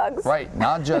 Including the bugs. Right,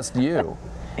 not just you.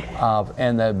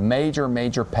 And the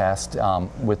major pest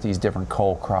with these different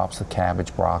cole crops, the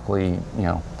cabbage, broccoli, you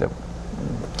know, the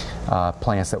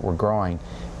plants that we're growing,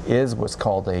 is what's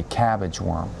called a cabbage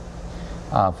worm.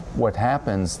 What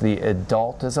happens, the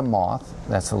adult is a moth,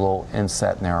 that's a little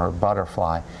insect in there, or a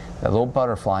butterfly. That little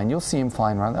butterfly, and you'll see them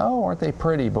flying around, oh, aren't they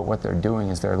pretty? But what they're doing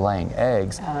is they're laying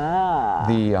eggs.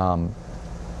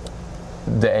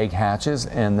 The egg hatches,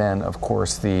 and then, of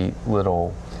course, the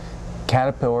little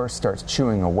caterpillar starts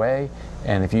chewing away,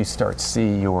 and if you start to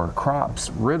see your crops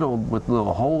riddled with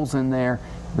little holes in there,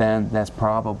 then that's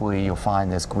probably, you'll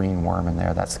find this green worm in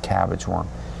there. That's the cabbage worm.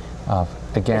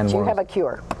 Again, but you have a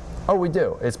cure. Oh, we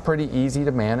do. It's pretty easy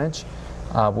to manage.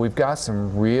 We've got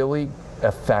some really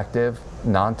effective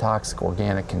non-toxic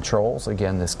organic controls.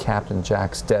 Again, this Captain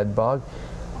Jack's Dead Bug.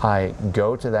 I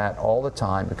go to that all the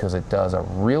time because it does a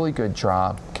really good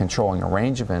job controlling a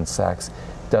range of insects,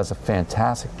 does a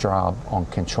fantastic job on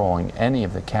controlling any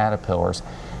of the caterpillars.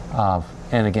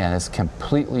 And again, it's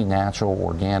completely natural,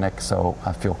 organic, so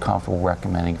I feel comfortable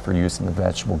recommending for use in the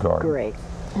vegetable garden. Great.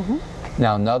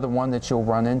 Now, another one that you'll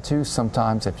run into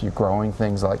sometimes if you're growing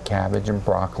things like cabbage and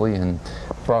broccoli and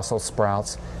Brussels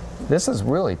sprouts, this is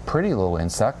really pretty little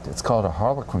insect. It's called a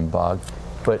harlequin bug,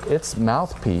 but its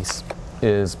mouthpiece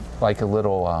is like a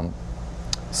little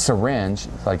syringe,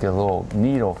 like a little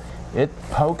needle. It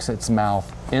pokes its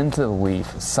mouth into the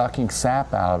leaf, sucking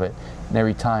sap out of it, and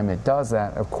every time it does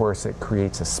that, of course, it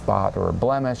creates a spot or a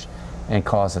blemish and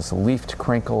causes the leaf to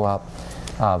crinkle up.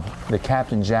 The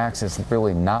Captain Jack's is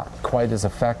really not quite as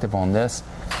effective on this.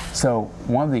 So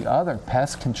one of the other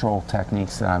pest control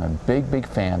techniques that I'm a big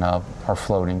fan of are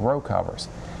floating row covers.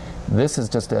 This is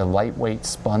just a lightweight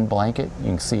spun blanket. You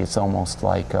can see it's almost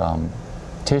like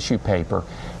tissue paper.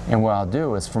 And what I'll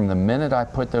do is from the minute I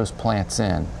put those plants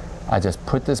in, I just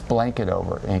put this blanket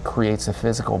over it, and it creates a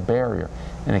physical barrier.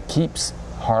 And it keeps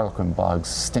harlequin bugs,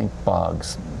 stink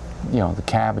bugs, you know, the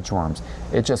cabbage worms.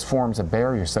 It just forms a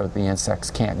barrier so that the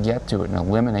insects can't get to it and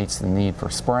eliminates the need for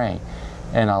spraying.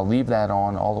 and I'll leave that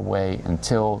on all the way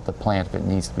until the plant, if it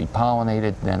needs to be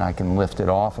pollinated, then I can lift it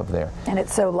off of there. And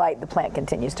it's so light the plant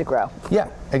continues to grow. Yeah,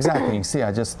 exactly. You can see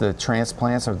the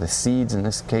transplants, or the seeds in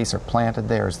this case, are planted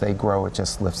there. As they grow, it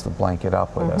just lifts the blanket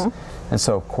up with us. And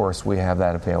so of course we have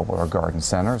that available at our garden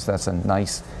centers. That's a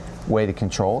nice way to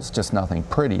control. It's just nothing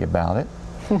pretty about it.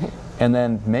 And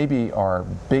then maybe our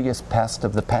biggest pest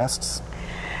of the pests.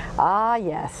 Ah,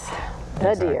 yes,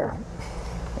 the deer.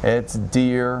 It's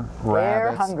deer,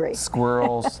 rabbits, hungry.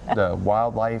 squirrels. The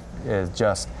wildlife is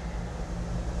just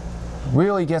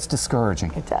really gets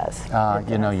discouraging. It does.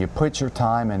 You know, you put your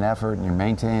time and effort and your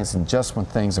maintenance, and just when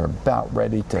things are about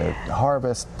ready to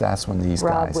harvest, that's when these guys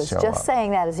show up. Rob was just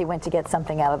saying that as he went to get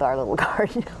something out of our little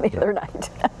garden the other night.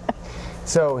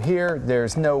 So here,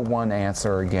 there's no one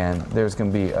answer again. There's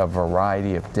going to be a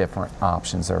variety of different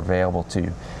options that are available to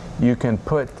you. You can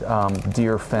put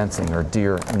deer fencing or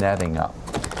deer netting up.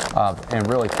 And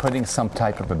really putting some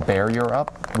type of a barrier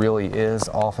up really is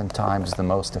oftentimes the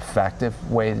most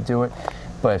effective way to do it.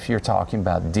 But if you're talking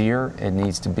about deer, it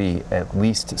needs to be at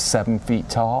least 7 feet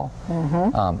tall.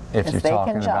 If you're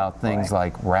talking about things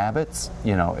like rabbits,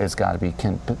 you know, it's got to be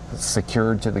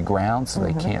secured to the ground so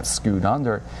they can't scoot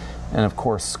under it. And of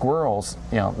course, squirrels,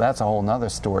 you know, that's a whole nother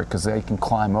story because they can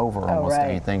climb over almost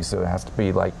anything, so it has to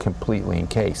be like completely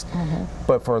encased.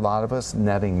 But for a lot of us,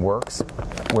 netting works.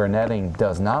 Where netting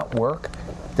does not work,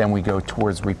 then we go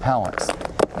towards repellents.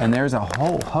 And there's a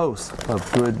whole host of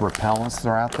good repellents that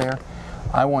are out there.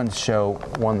 I wanted to show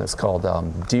one that's called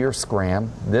Deer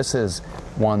Scram. This is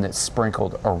one that's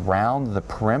sprinkled around the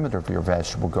perimeter of your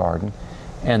vegetable garden,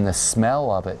 and the smell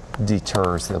of it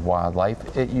deters the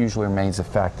wildlife. It usually remains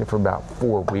effective for about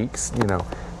 4 weeks, you know,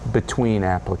 between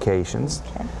applications.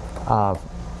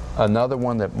 Another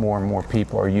one that more and more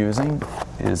people are using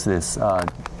is this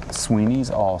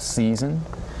Sweeney's All Season.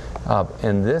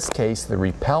 In this case, the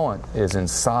repellent is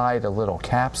inside a little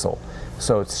capsule,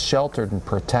 so it's sheltered and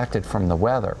protected from the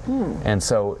weather, and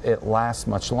so it lasts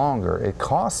much longer. It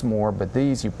costs more, but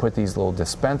these, you put these little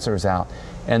dispensers out,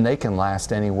 and they can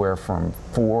last anywhere from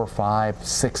 4, 5,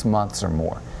 6 months or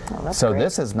more. So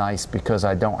this is nice because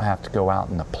I don't have to go out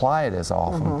and apply it as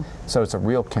often. So it's a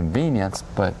real convenience,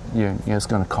 but it's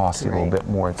going to cost you a little bit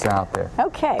more. It's out there.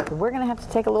 Okay, we're going to have to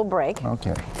take a little break.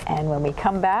 Okay. And when we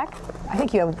come back, I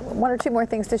think you have 1 or 2 more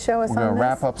things to show us on this. We're going to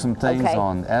wrap up some things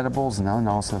on edibles and then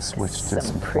also switch to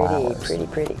some flowers.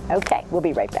 Pretty. Okay, we'll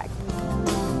be right back.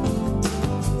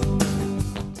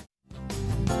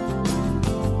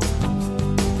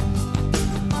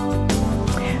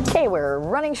 We're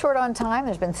running short on time.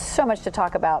 There's been so much to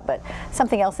talk about, but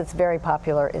something else that's very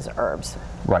popular is herbs.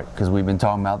 Right, because we've been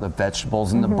talking about the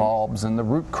vegetables and the bulbs and the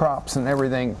root crops and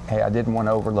everything. Hey, I didn't want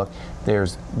to overlook,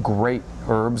 there's great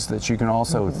herbs that you can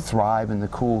also thrive in the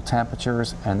cool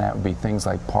temperatures, and that would be things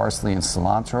like parsley and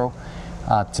cilantro.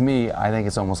 To me, I think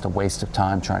it's almost a waste of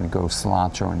time trying to grow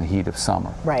cilantro in the heat of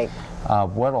summer. Right.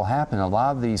 What will happen, a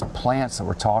lot of these plants that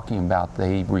we're talking about,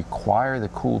 they require the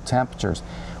cool temperatures.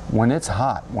 When it's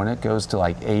hot, when it goes to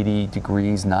like 80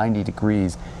 degrees, 90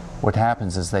 degrees, what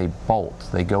happens is they bolt.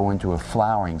 They go into a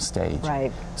flowering stage.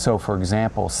 Right. So for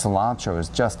example, cilantro is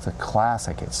just a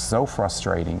classic. It's so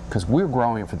frustrating because we're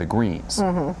growing it for the greens.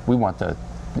 We want the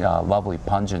lovely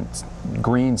pungent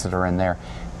greens that are in there.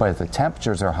 But if the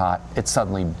temperatures are hot, it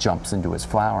suddenly jumps into its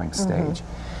flowering stage.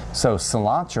 So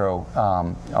cilantro,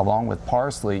 along with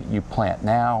parsley, you plant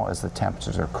now as the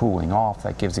temperatures are cooling off.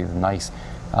 That gives you the nice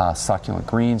succulent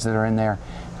greens that are in there.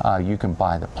 You can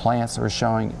buy the plants that are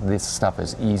showing. This stuff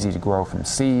is easy to grow from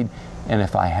seed. And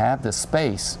if I have the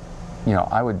space, you know,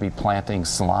 I would be planting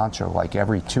cilantro like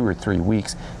every 2 or 3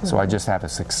 weeks. So I just have a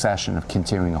succession of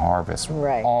continuing harvest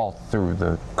all through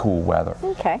the cool weather.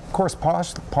 Okay. Of course,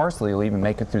 parsley will even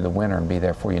make it through the winter and be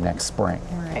there for you next spring.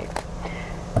 All right.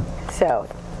 So,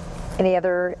 any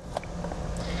other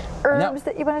herbs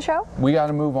that you want to show? We got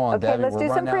to move on, Debbie. Let's We're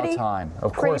do some running out of time.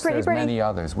 Of course, there's many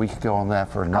others. We could go on that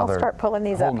for another I'll start pulling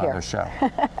these up here. show.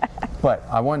 But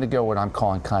I wanted to go what I'm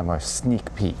calling kind of a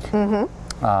sneak peek.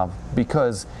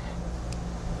 Because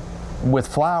with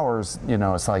flowers, you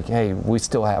know, it's like, hey, we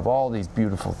still have all these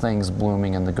beautiful things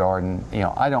blooming in the garden. You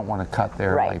know, I don't want to cut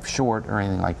their life short or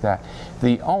anything like that.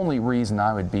 The only reason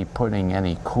I would be putting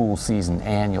any cool season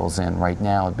annuals in right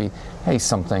now would be, hey,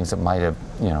 some things that might have,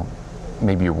 you know,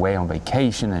 maybe you're away on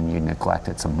vacation and you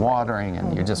neglected some watering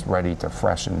and you're just ready to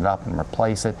freshen it up and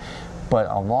replace it. But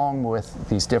along with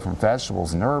these different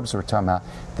vegetables and herbs we're talking about,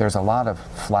 there's a lot of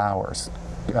flowers,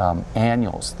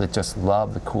 annuals that just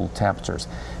love the cool temperatures.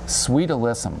 Sweet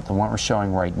Alyssum, the one we're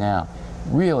showing right now,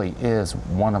 really is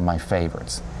one of my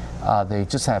favorites. They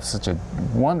just have such a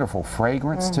wonderful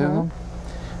fragrance to them.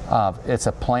 It's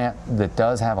a plant that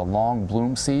does have a long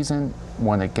bloom season.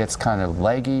 When it gets kind of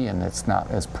leggy and it's not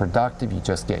as productive, you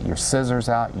just get your scissors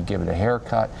out, you give it a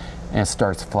haircut, and it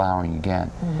starts flowering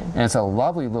again. And it's a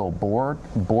lovely little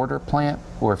border plant,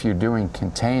 or if you're doing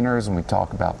containers, and we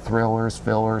talk about thrillers,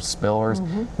 fillers,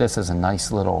 spillers, this is a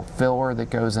nice little filler that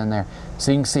goes in there.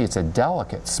 So you can see it's a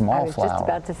delicate, small flower. I was just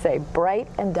about to say, bright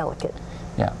and delicate.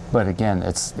 Yeah, but again,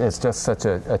 it's just such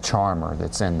a charmer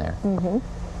that's in there.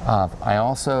 I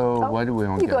also, what do we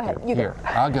want to go ahead. You Here, go.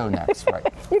 I'll go next,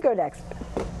 right. You go next.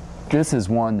 This is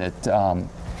one that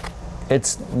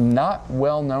it's not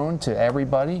well known to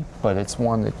everybody, but it's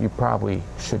one that you probably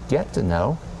should get to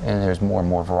know, and there's more and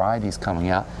more varieties coming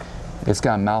out. It's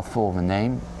got a mouthful of a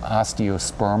name,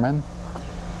 Osteospermum.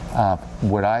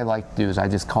 What I like to do is I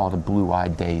just call it a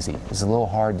blue-eyed daisy. It's a little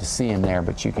hard to see in there,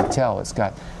 but you can tell it's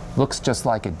got, looks just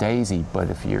like a daisy, but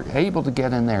if you're able to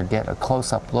get in there and get a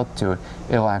close-up look to it,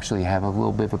 it'll actually have a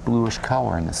little bit of a bluish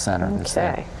color in the center that's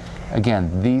there.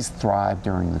 Again, these thrive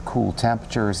during the cool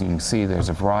temperatures. You can see there's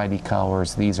a variety of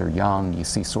colors. These are young. You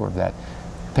see sort of that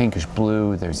pinkish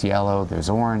blue, there's yellow, there's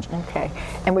orange. Okay,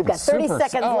 and we've got 30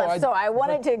 seconds left, so I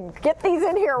wanted to get these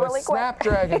in here really quick.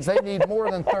 Snapdragons, they need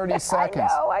more than 30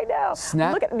 seconds. I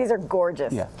know. Look at these are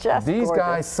gorgeous. Yeah. Just these gorgeous.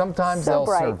 Guys, sometimes so they'll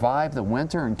bright. survive the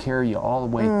winter and carry you all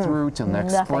the way through till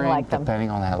next spring, like depending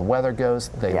on how the weather goes.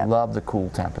 They love the cool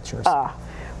temperatures.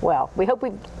 Well, we hope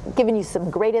we've given you some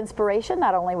great inspiration,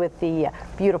 not only with the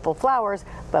beautiful flowers,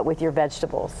 but with your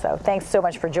vegetables. So thanks so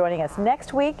much for joining us.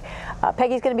 Next week,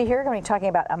 Peggy's going to be here. We're going to be talking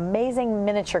about amazing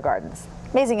miniature gardens.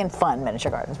 Amazing and fun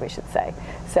miniature gardens, we should say.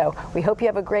 So we hope you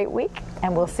have a great week,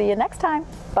 and we'll see you next time.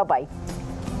 Bye-bye.